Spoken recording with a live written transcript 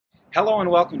Hello and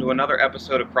welcome to another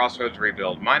episode of Crossroads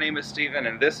Rebuild. My name is Steven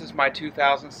and this is my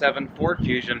 2007 Ford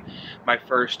Fusion, my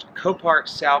first Copart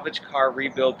salvage car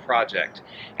rebuild project.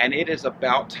 And it is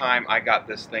about time I got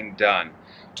this thing done.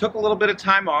 Took a little bit of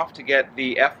time off to get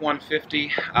the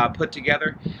F-150 put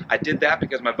together. I did that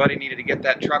because my buddy needed to get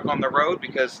that truck on the road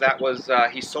because that was,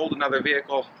 he sold another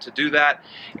vehicle to do that,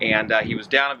 and he was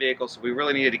down a vehicle, so we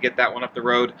really needed to get that one up the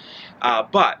road.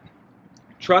 But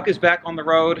truck is back on the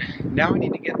road. Now I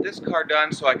need to get this car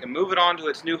done so I can move it on to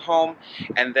its new home,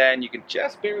 and then you can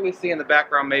just barely see in the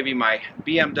background maybe my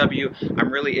BMW.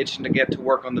 I'm really itching to get to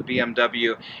work on the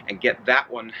BMW and get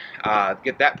that one,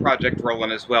 get that project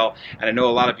rolling as well. And I know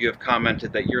a lot of you have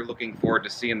commented that you're looking forward to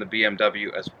seeing the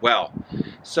BMW as well.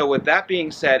 So with that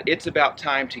being said, it's about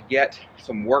time to get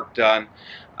some work done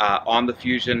on the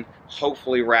Fusion,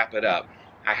 hopefully wrap it up.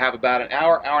 I have about an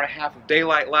hour and a half of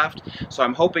daylight left, so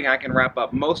I'm hoping I can wrap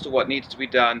up most of what needs to be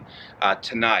done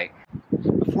tonight.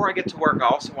 Before I get to work, I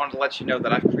also wanted to let you know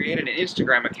that I've created an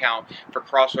Instagram account for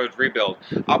Crossroads Rebuild.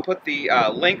 I'll put the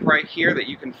link right here that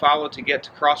you can follow to get to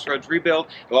Crossroads Rebuild.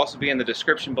 It'll also be in the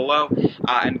description below.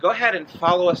 And go ahead and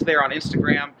follow us there on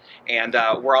Instagram, and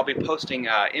where I'll be posting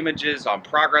images on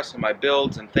progress on my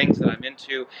builds and things that I'm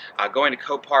into, going to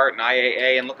Copart and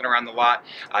IAA and looking around the lot.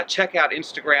 Check out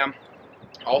Instagram.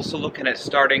 Also looking at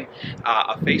starting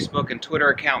a Facebook and Twitter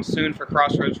account soon for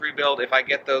Crossroads Rebuild. If I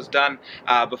get those done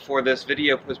before this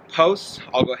video posts,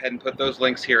 I'll go ahead and put those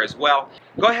links here as well.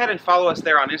 Go ahead and follow us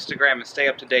there on Instagram and stay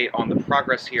up to date on the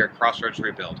progress here at Crossroads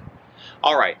Rebuild.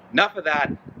 Alright, enough of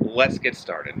that, let's get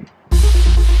started.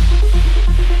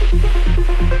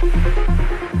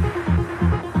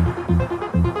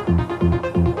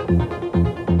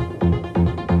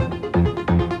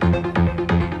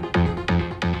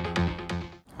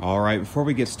 Alright, before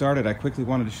we get started, I quickly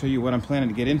wanted to show you what I'm planning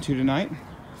to get into tonight.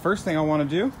 First thing I want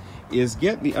to do is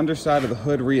get the underside of the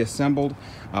hood reassembled.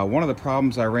 One of the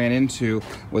problems I ran into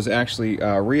was actually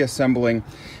reassembling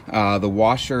the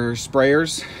washer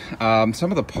sprayers.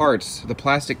 Some of the parts, the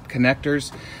plastic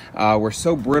connectors, were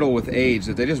so brittle with age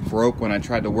that they just broke when I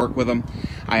tried to work with them.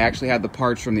 I actually had the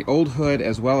parts from the old hood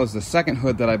as well as the second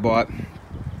hood that I bought.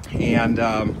 And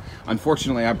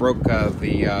unfortunately I broke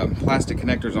the plastic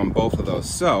connectors on both of those.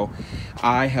 So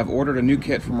I have ordered a new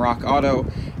kit from Rock Auto,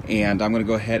 and I'm going to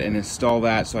go ahead and install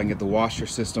that so I can get the washer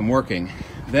system working.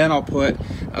 Then I'll put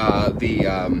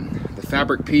the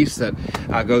fabric piece that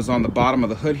goes on the bottom of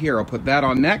the hood here. I'll put that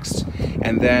on next,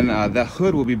 and then the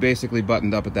hood will be basically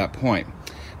buttoned up at that point.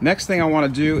 Next thing I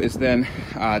want to do is then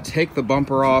take the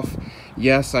bumper off.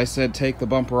 Yes, I said take the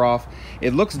bumper off.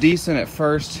 It looks decent at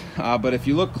first, but if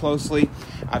you look closely,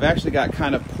 I've actually got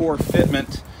kind of poor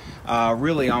fitment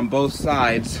really on both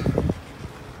sides.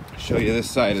 I'll show you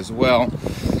this side as well.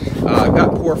 I've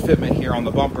got poor fitment here on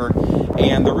the bumper,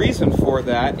 and the reason for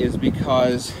that is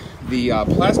because the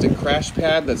plastic crash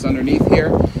pad that's underneath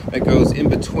here that goes in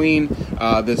between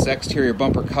this exterior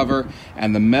bumper cover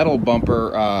and the metal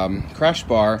bumper crash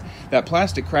bar, that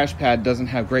plastic crash pad doesn't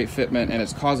have great fitment, and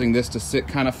it's causing this to sit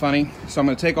kind of funny. So I'm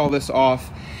going to take all this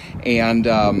off and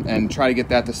try to get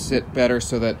that to sit better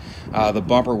so that the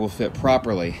bumper will fit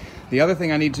properly. The other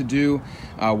thing I need to do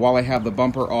while I have the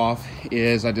bumper off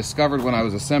is I discovered when I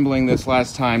was assembling this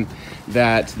last time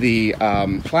that the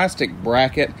plastic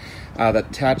bracket that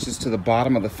attaches to the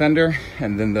bottom of the fender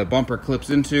and then the bumper clips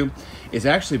into is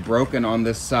actually broken on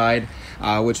this side,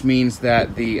 which means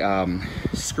that the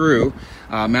screw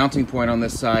mounting point on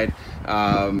this side,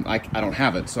 I don't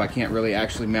have it, so I can't really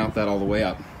actually mount that all the way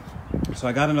up. So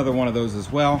I got another one of those as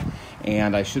well,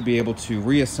 and I should be able to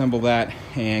reassemble that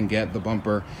and get the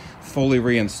bumper fully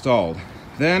reinstalled.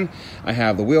 Then I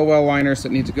have the wheel well liners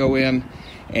that need to go in,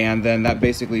 and then that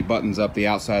basically buttons up the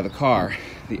outside of the car.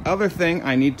 The other thing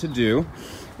I need to do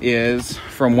is,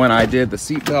 from when I did the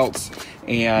seat belts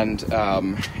and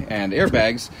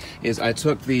airbags, is I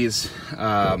took these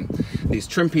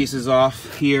trim pieces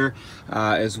off here,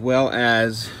 as well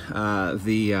as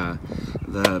the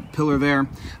pillar there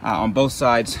on both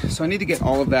sides. So I need to get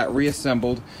all of that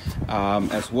reassembled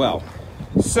as well.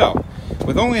 So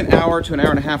with only an hour to an hour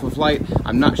and a half of light,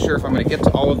 I'm not sure if I'm going to get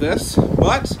to all of this,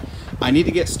 but I need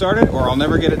to get started or I'll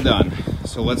never get it done.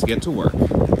 So let's get to work.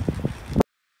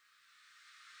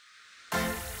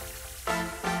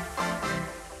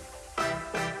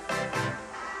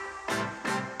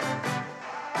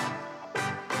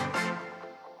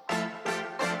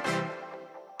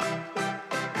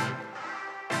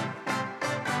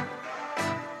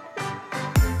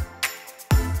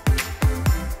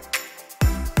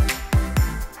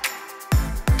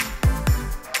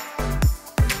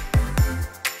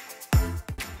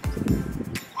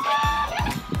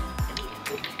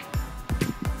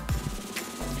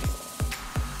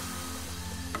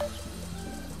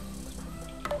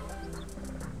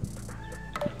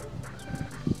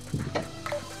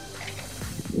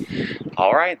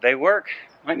 right, they work.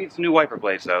 Might need some new wiper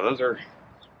blades though. Those are,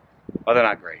 well, they're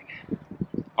not great.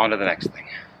 On to the next thing.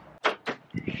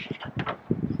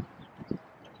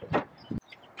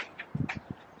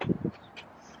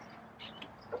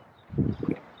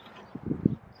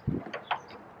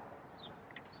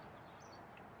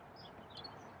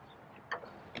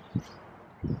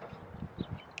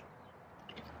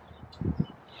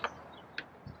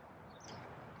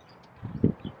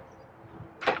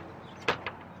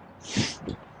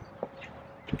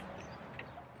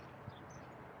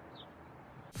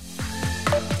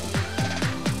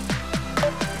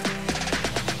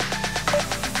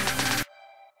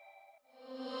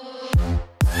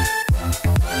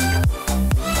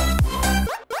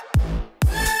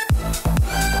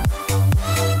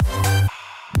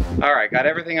 Alright, got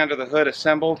everything under the hood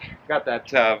assembled. Got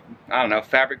that, I don't know,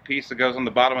 fabric piece that goes on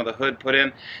the bottom of the hood put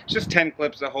in. It's just 10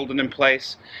 clips that hold it in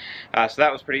place. So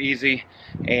that was pretty easy.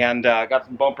 And got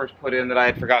some bumpers put in that I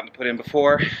had forgotten to put in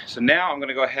before. So now I'm going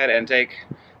to go ahead and take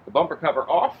the bumper cover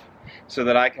off so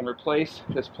that I can replace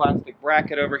this plastic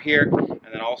bracket over here, and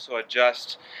then also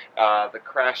adjust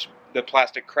the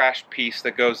plastic crash piece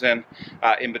that goes in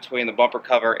between the bumper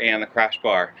cover and the crash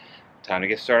bar. Time to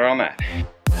get started on that.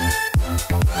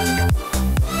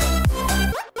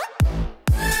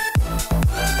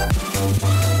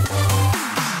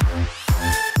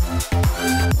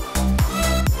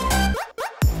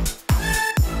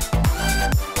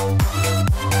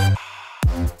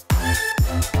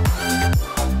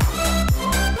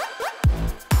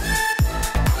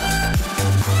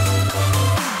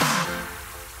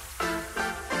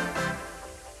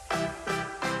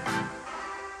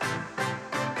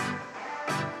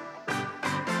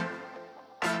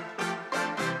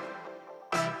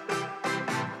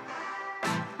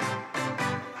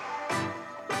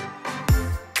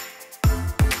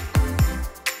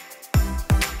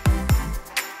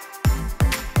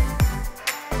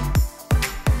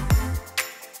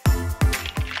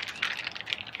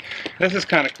 This is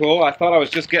kind of cool. I thought I was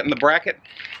just getting the bracket,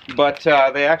 but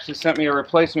they actually sent me a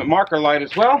replacement marker light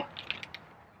as well.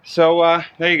 So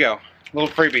there you go, a little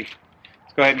freebie.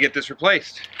 Let's go ahead and get this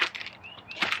replaced.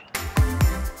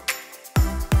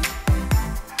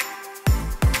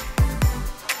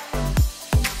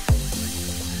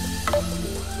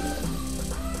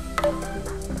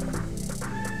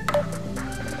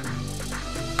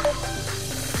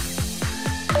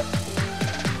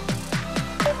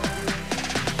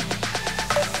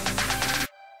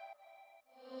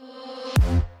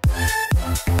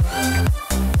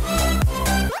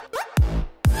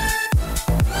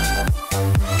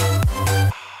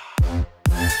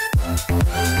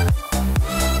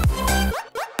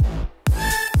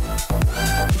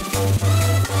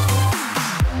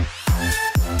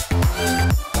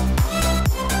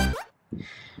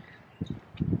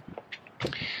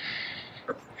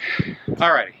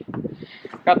 Alrighty,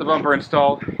 got the bumper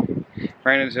installed.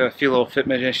 Ran into a few little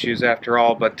fitment issues after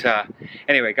all, but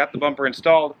anyway, got the bumper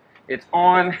installed. It's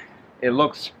on. It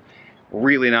looks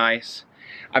really nice.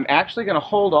 I'm actually going to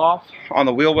hold off on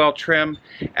the wheel well trim,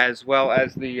 as well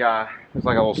as the there's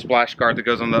like a little splash guard that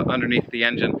goes on the underneath the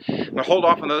engine. I'm going to hold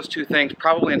off on those two things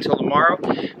probably until tomorrow,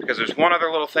 because there's one other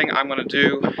little thing I'm going to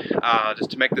do just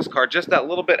to make this car just that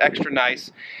little bit extra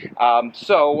nice.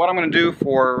 So what I'm going to do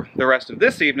for the rest of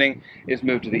this evening is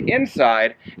move to the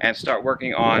inside and start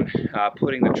working on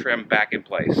putting the trim back in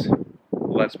place.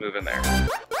 Let's move in there.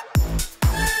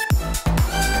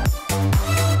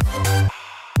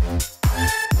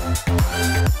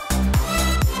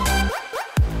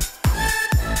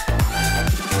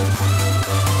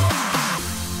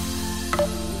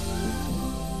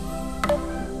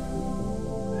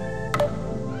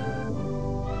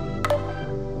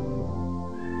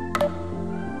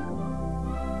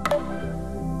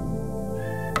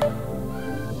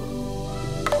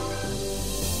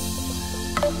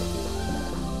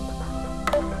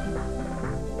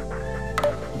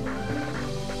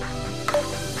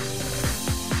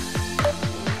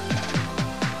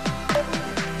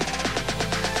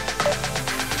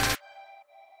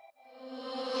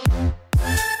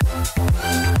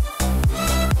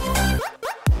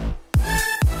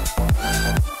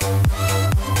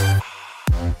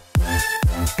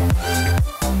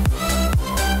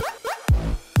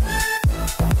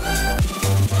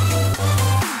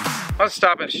 Let's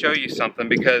stop and show you something,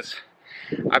 because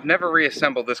I've never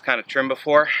reassembled this kind of trim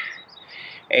before,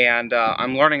 and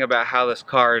I'm learning about how this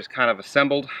car is kind of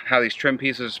assembled, how these trim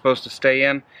pieces are supposed to stay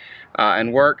in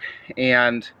and work.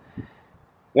 And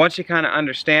Once you kind of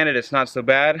understand it, it's not so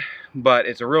bad, but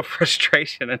it's a real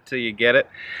frustration until you get it.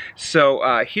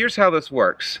 So here's how this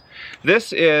works.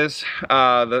 This is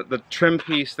the trim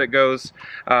piece that goes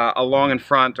along in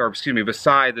front, or excuse me,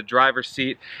 beside the driver's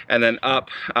seat, and then up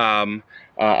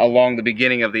along the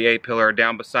beginning of the A-pillar,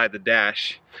 down beside the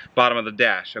dash, bottom of the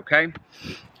dash, okay?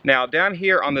 Now down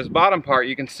here on this bottom part,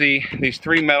 you can see these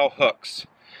 3 metal hooks.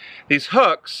 These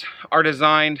hooks are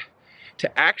designed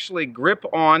to actually grip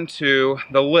onto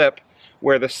the lip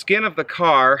where the skin of the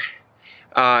car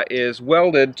is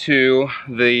welded to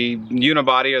the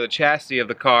unibody or the chassis of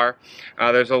the car.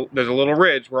 There's a little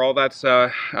ridge where all that's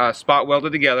spot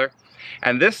welded together,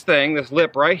 and this thing, this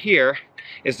lip right here,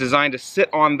 is designed to sit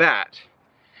on that.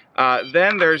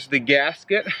 Then there's the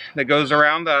gasket that goes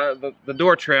around the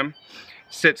door trim,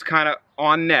 sits kind of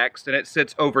on next, and it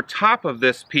sits over top of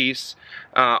this piece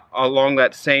along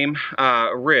that same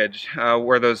ridge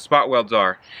where those spot welds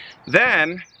are.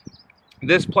 Then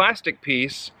this plastic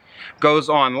piece goes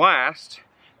on last,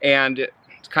 and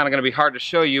it's kind of going to be hard to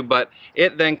show you, but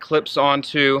it then clips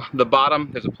onto the bottom.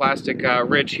 There's a plastic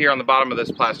ridge here on the bottom of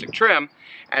this plastic trim,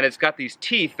 and it's got these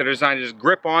teeth that are designed to just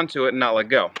grip onto it and not let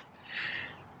go.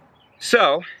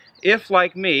 So if,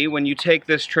 like me, when you take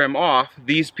this trim off,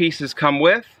 these pieces come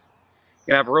with,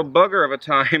 you're going to have a real bugger of a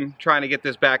time trying to get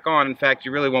this back on. In fact,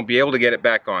 you really won't be able to get it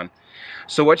back on.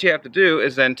 So what you have to do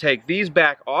is then take these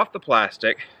back off the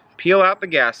plastic, peel out the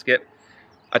gasket,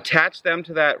 attach them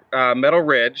to that metal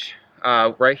ridge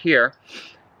right here,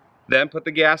 then put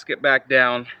the gasket back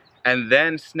down, and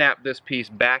then snap this piece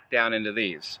back down into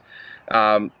these.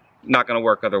 Not going to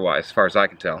work otherwise, as far as I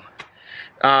can tell.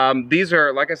 These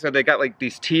are, like I said, they got like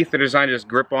these teeth that are designed to just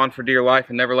grip on for dear life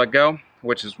and never let go,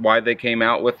 which is why they came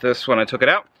out with this when I took it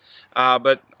out.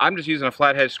 But I'm just using a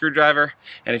flathead screwdriver,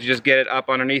 and if you just get it up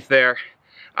underneath there,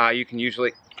 you can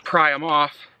usually pry them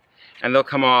off, and they'll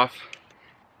come off.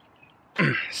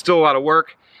 Still a lot of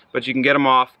work, but you can get them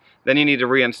off. Then you need to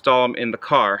reinstall them in the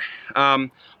car.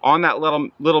 On that little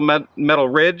metal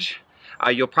ridge,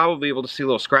 you'll probably be able to see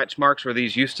little scratch marks where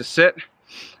these used to sit.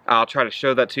 I'll try to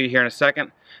show that to you here in a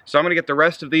second. So I'm going to get the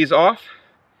rest of these off,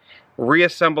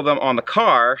 reassemble them on the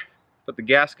car, put the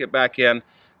gasket back in,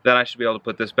 then I should be able to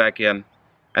put this back in.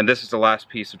 And this is the last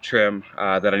piece of trim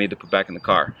that I need to put back in the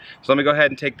car. So let me go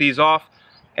ahead and take these off,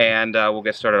 and we'll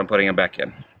get started on putting them back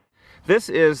in. This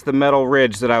is the metal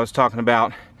ridge that I was talking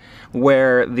about,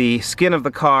 where the skin of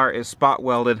the car is spot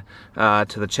welded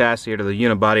to the chassis or to the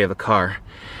unibody of the car.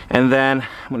 And then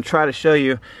I'm going to try to show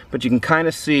you, but you can kind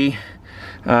of see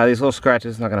these little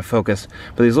scratches. Not going to focus,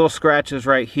 but these little scratches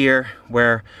right here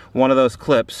where one of those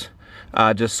clips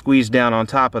just squeezed down on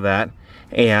top of that.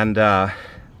 And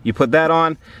you put that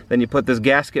on, then you put this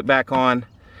gasket back on,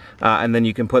 and then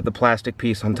you can put the plastic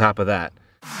piece on top of that.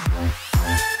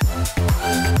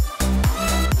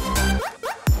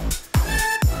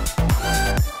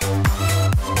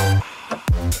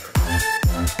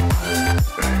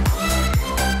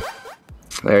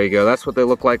 There you go. That's what they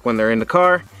look like when they're in the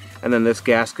car, and then this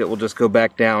gasket will just go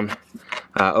back down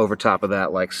over top of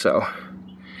that like so.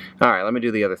 Alright, let me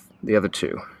do the other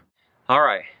two.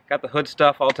 Alright, got the hood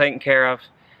stuff all taken care of,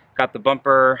 got the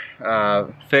bumper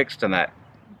fixed, and that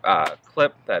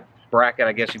clip, that bracket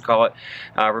I guess you'd call it,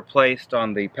 replaced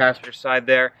on the passenger side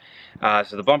there.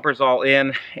 So the bumper's all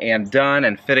in and done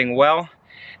and fitting well.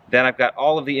 Then I've got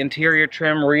all of the interior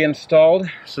trim reinstalled,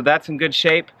 so that's in good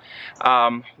shape.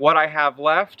 What I have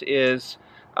left is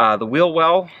the wheel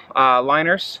well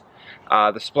liners,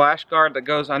 the splash guard that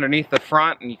goes underneath the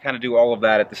front, and you kind of do all of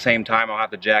that at the same time. I'll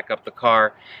have to jack up the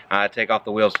car, take off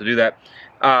the wheels to do that.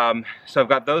 So I've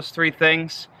got those 3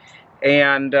 things,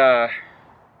 and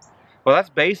well,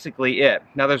 that's basically it.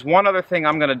 Now there's one other thing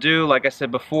I'm going to do, like I said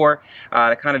before,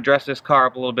 to kind of dress this car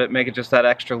up a little bit, make it just that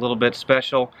extra little bit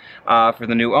special for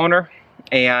the new owner.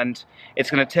 And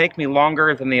it's going to take me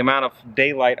longer than the amount of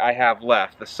daylight I have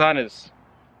left. The sun is,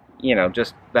 you know,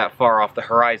 just that far off the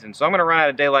horizon. So I'm going to run out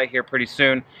of daylight here pretty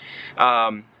soon. So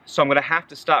I'm going to have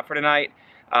to stop for tonight.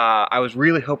 I was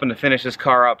really hoping to finish this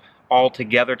car up all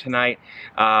together tonight,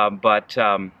 but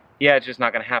yeah, it's just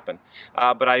not going to happen.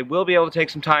 But I will be able to take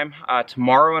some time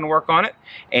tomorrow and work on it,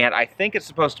 and I think it's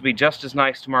supposed to be just as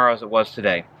nice tomorrow as it was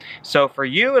today. So for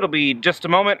you, it'll be just a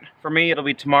moment. For me, it'll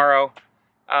be tomorrow.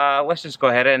 Let's just go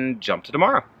ahead and jump to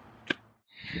tomorrow.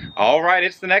 Alright,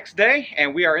 it's the next day,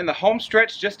 and we are in the home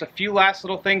stretch. Just a few last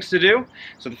little things to do.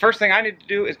 So the first thing I need to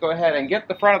do is go ahead and get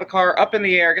the front of the car up in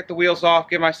the air, get the wheels off,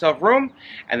 give myself room,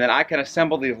 and then I can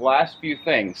assemble these last few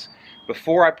things.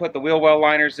 Before I put the wheel well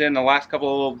liners in, the last couple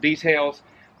of little details,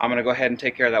 I'm going to go ahead and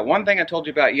take care of that one thing I told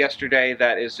you about yesterday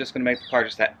that is just going to make the car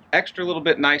just that extra little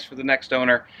bit nice for the next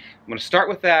owner. I'm going to start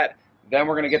with that, then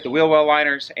we're going to get the wheel well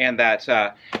liners and that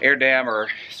air dam or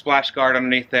splash guard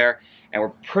underneath there, and we're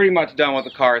pretty much done with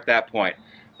the car at that point.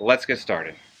 Let's get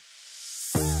started.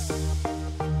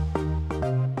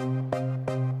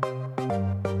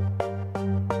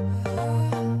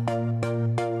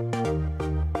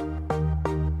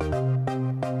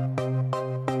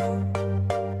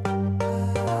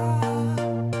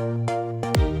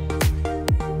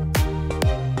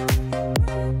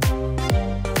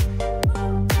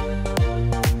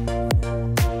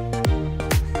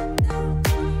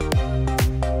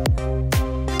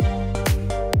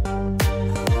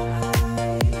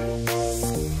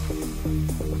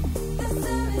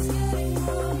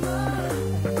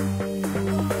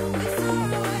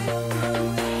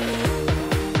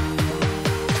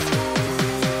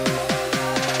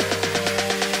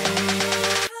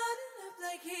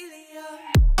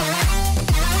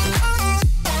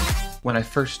 When I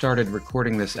first started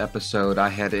recording this episode, I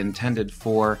had intended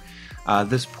for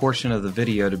this portion of the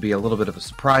video to be a little bit of a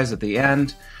surprise at the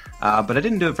end, but I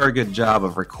didn't do a very good job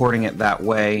of recording it that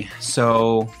way.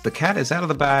 So the cat is out of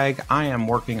the bag. I am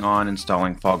working on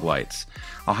installing fog lights.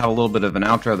 I'll have a little bit of an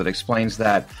outro that explains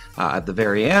that at the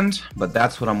very end, but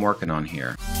that's what I'm working on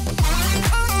here.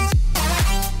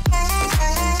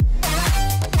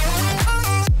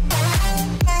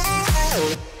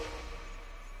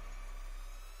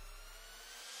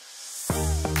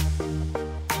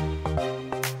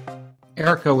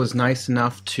 Erica was nice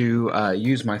enough to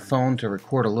use my phone to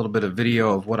record a little bit of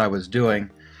video of what I was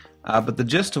doing, but the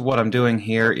gist of what I'm doing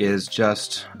here is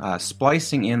just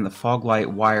splicing in the fog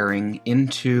light wiring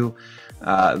into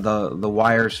the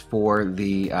wires for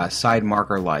the side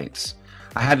marker lights.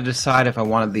 I had to decide if I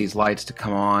wanted these lights to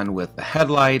come on with the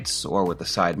headlights or with the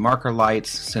side marker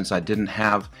lights, since I didn't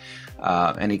have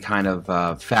any kind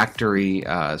of factory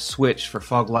switch for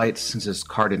fog lights, since this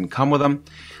car didn't come with them.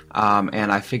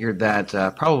 And I figured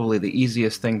that probably the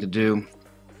easiest thing to do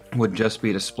would just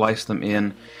be to splice them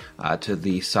in to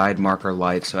the side marker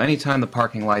lights. So anytime the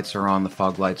parking lights are on, the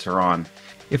fog lights are on.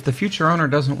 If the future owner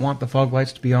doesn't want the fog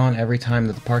lights to be on every time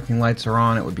that the parking lights are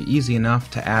on, it would be easy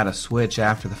enough to add a switch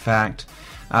after the fact.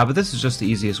 But this is just the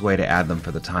easiest way to add them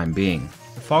for the time being.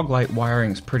 The fog light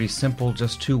wiring is pretty simple,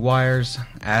 just 2 wires,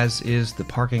 as is the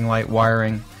parking light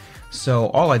wiring. So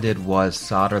all I did was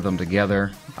solder them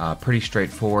together, pretty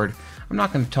straightforward. I'm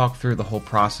not going to talk through the whole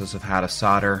process of how to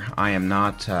solder. I am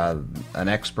not an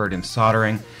expert in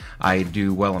soldering. I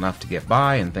do well enough to get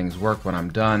by and things work when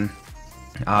I'm done.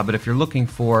 But if you're looking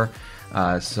for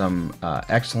some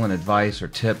excellent advice or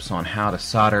tips on how to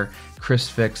solder, Chris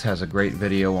Fix has a great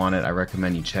video on it. I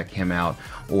recommend you check him out,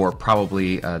 or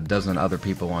probably a dozen other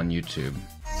people on YouTube.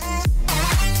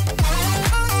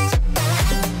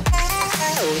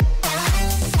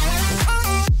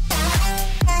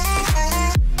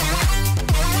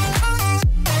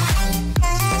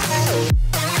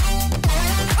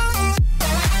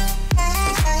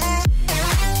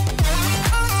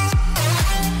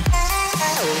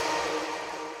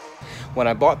 When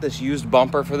I bought this used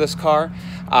bumper for this car,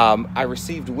 I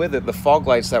received with it the fog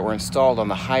lights that were installed on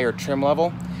the higher trim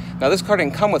level. Now this car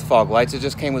didn't come with fog lights, it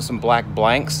just came with some black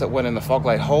blanks that went in the fog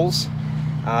light holes.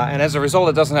 And as a result,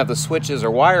 it doesn't have the switches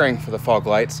or wiring for the fog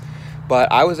lights.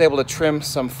 But I was able to trim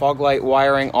some fog light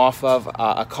wiring off of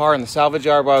a car in the salvage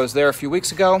yard while I was there a few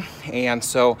weeks ago. And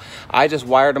so I just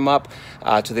wired them up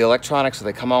to the electronics so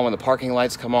they come on when the parking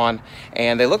lights come on.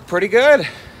 And they look pretty good.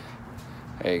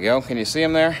 There you go. Can you see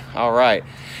them there? All right.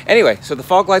 Anyway, so the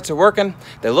fog lights are working.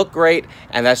 They look great.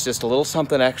 And that's just a little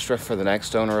something extra for the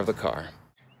next owner of the car.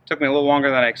 Took me a little longer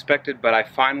than I expected, but I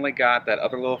finally got that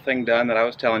other little thing done that I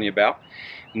was telling you about.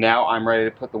 Now I'm ready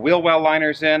to put the wheel well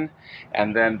liners in,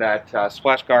 and then that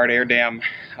splash guard air dam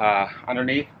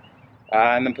underneath,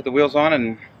 and then put the wheels on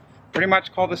and pretty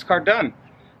much call this car done.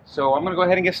 So I'm going to go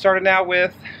ahead and get started now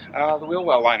with the wheel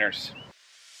well liners.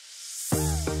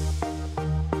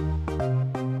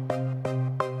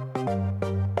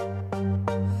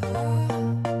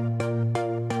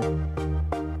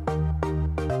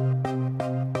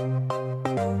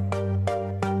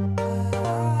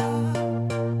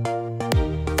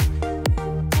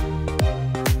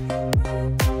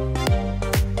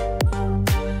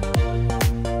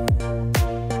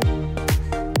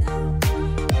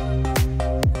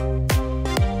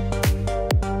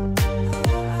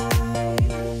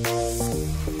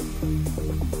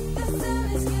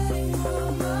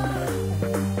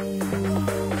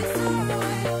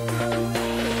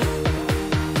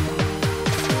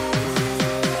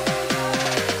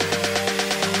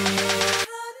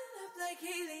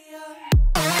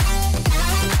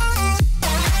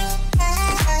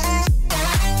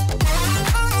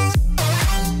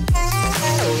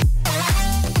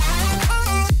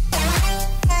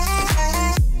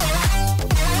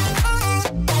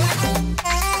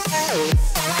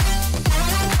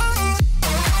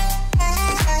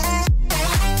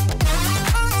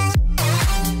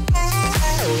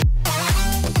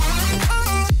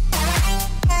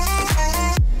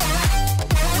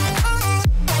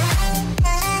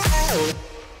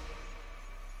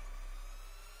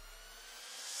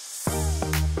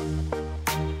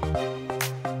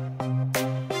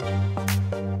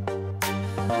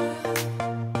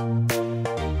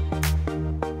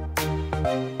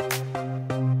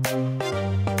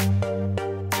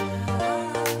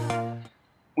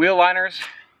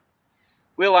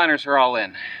 liners are all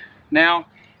in. Now,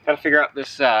 got to figure out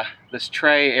this this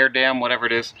tray, air dam, whatever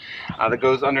it is, that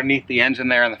goes underneath the engine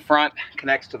there in the front,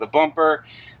 connects to the bumper,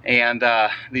 and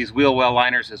these wheel well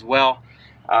liners as well.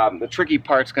 The tricky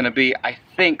part's going to be, I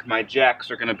think my jacks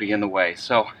are going to be in the way,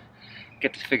 so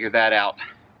get to figure that out.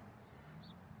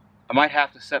 I might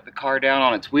have to set the car down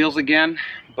on its wheels again,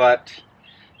 but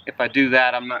if I do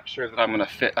that, I'm not sure that I'm going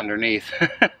to fit underneath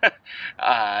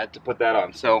to put that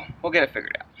on, so we'll get it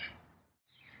figured out.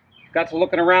 Got to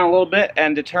looking around a little bit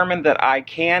and determined that I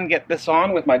can get this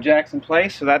on with my jacks in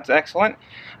place, so that's excellent.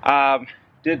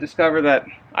 Did discover that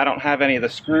I don't have any of the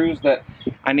screws that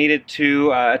I needed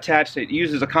to attach. It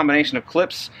uses a combination of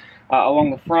clips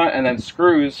along the front and then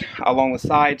screws along the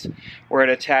sides where it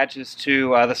attaches to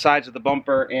the sides of the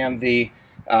bumper and the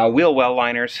wheel well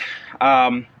liners.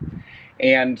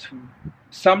 And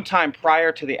sometime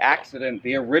prior to the accident,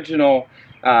 the original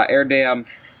air dam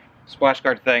splash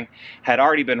guard thing had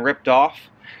already been ripped off.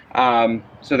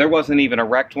 So there wasn't even a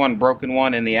wrecked one, broken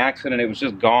one in the accident. It was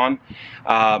just gone.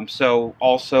 So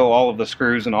also all of the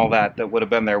screws and all that would have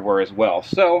been there were as well.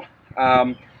 So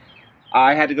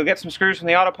I had to go get some screws from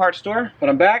the auto parts store, but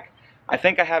I'm back. I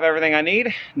think I have everything I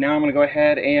need. Now I'm going to go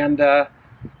ahead and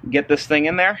get this thing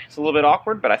in there. It's a little bit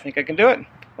awkward, but I think I can do it.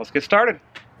 Let's get started.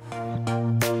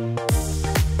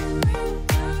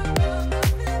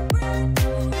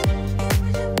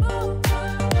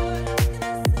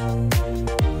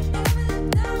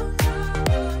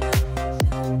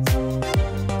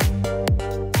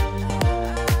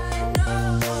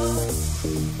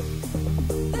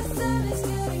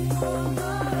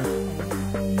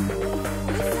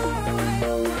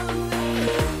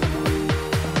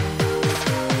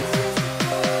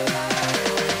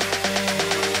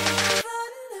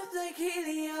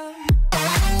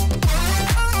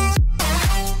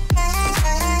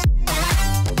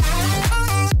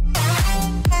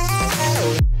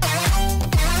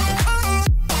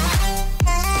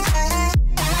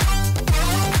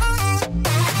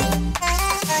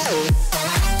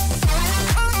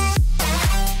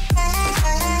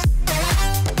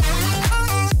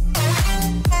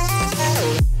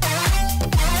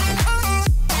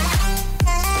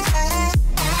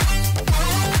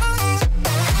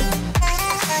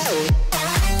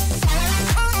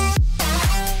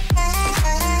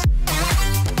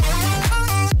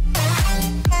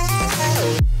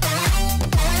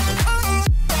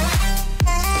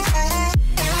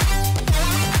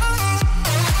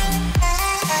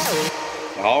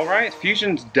 Alright,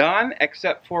 fusion's done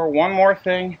except for one more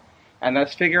thing, and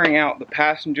that's figuring out the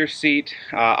passenger seat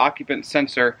occupant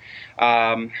sensor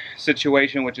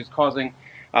situation, which is causing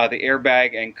the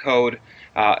airbag and code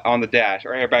on the dash,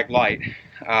 or airbag light,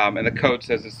 and the code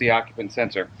says it's the occupant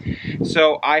sensor.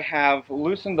 So I have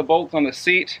loosened the bolts on the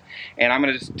seat, and I'm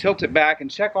going to just tilt it back and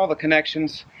check all the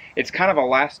connections. It's kind of a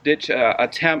last-ditch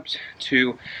attempt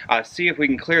to see if we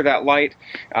can clear that light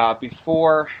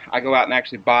before I go out and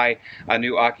actually buy a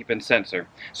new occupant sensor.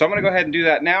 So I'm going to go ahead and do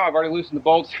that now. I've already loosened the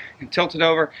bolts, tilt it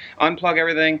over, unplug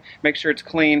everything, make sure it's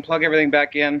clean, plug everything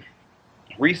back in,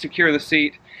 re-secure the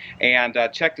seat, and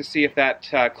check to see if that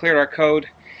cleared our code.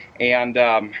 And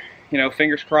you know,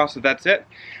 fingers crossed that that's it.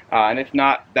 And if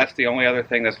not, that's the only other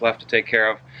thing that's left to take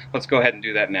care of. Let's go ahead and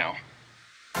do that now.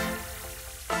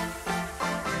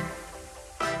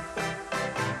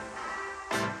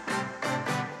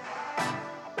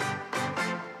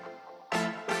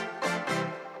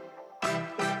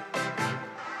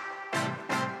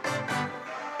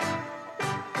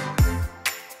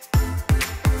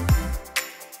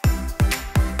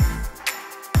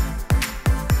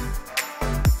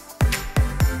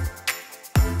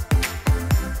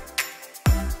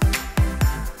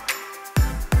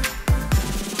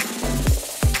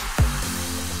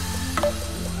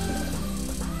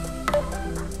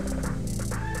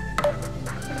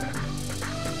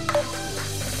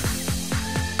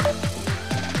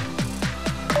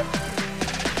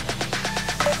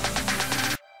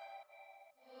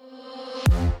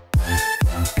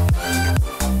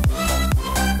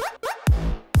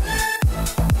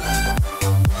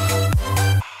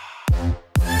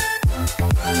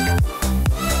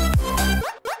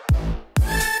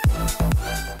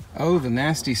 Oh, the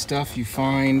nasty stuff you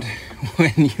find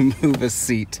when you move a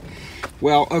seat.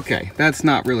 Well, okay, that's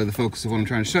not really the focus of what I'm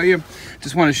trying to show you.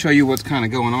 Just want to show you what's kind of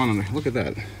going on in there. Look at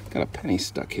that. Got a penny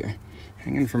stuck here,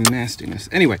 hanging from nastiness.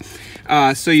 Anyway,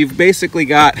 so you've basically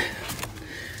got,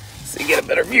 so you get a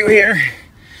better view here.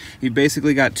 You've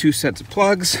basically got two sets of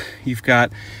plugs. You've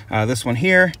got this one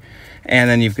here, and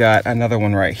then you've got another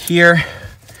one right here.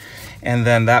 And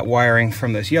then that wiring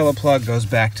from this yellow plug goes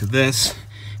back to this.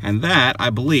 And that, I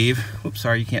believe, oops,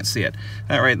 sorry, you can't see it.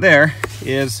 That right there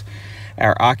is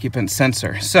our occupant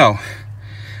sensor. So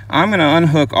I'm going to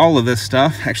unhook all of this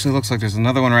stuff. Actually, looks like there's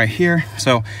another one right here.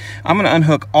 So I'm going to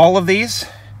unhook all of these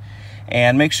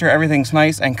and make sure everything's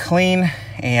nice and clean.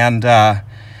 And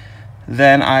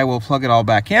then I will plug it all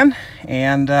back in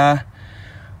and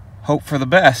hope for the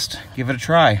best. Give it a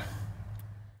try.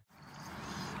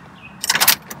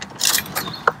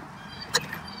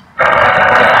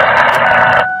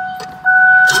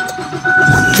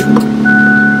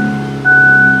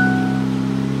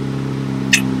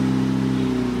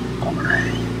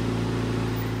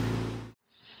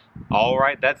 All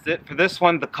right, that's it for this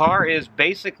one. The car is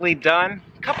basically done.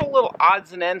 A couple little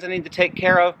odds and ends I need to take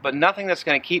care of, but nothing that's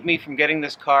going to keep me from getting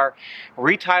this car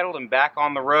retitled and back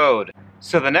on the road.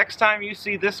 So the next time you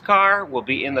see this car will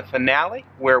be in the finale,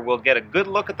 where we'll get a good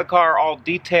look at the car all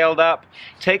detailed up,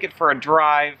 take it for a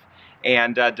drive,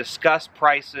 and discuss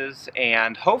prices,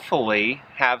 and hopefully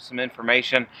have some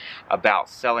information about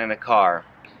selling the car.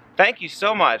 Thank you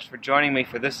so much for joining me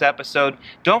for this episode.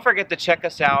 Don't forget to check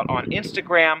us out on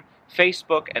Instagram,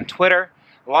 Facebook, and Twitter.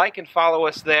 Like and follow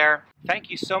us there. Thank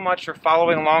you so much for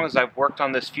following along as I've worked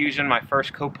on this Fusion, my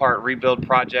first Copart rebuild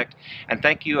project. And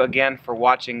thank you again for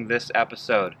watching this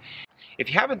episode. If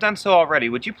you haven't done so already,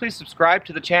 would you please subscribe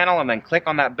to the channel and then click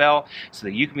on that bell so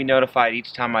that you can be notified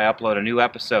each time I upload a new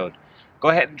episode. Go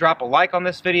ahead and drop a like on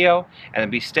this video and then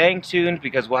be staying tuned,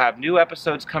 because we'll have new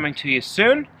episodes coming to you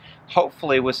soon,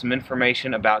 hopefully with some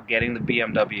information about getting the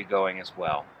BMW going as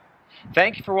well.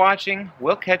 Thank you for watching.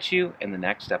 We'll catch you in the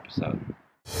next episode.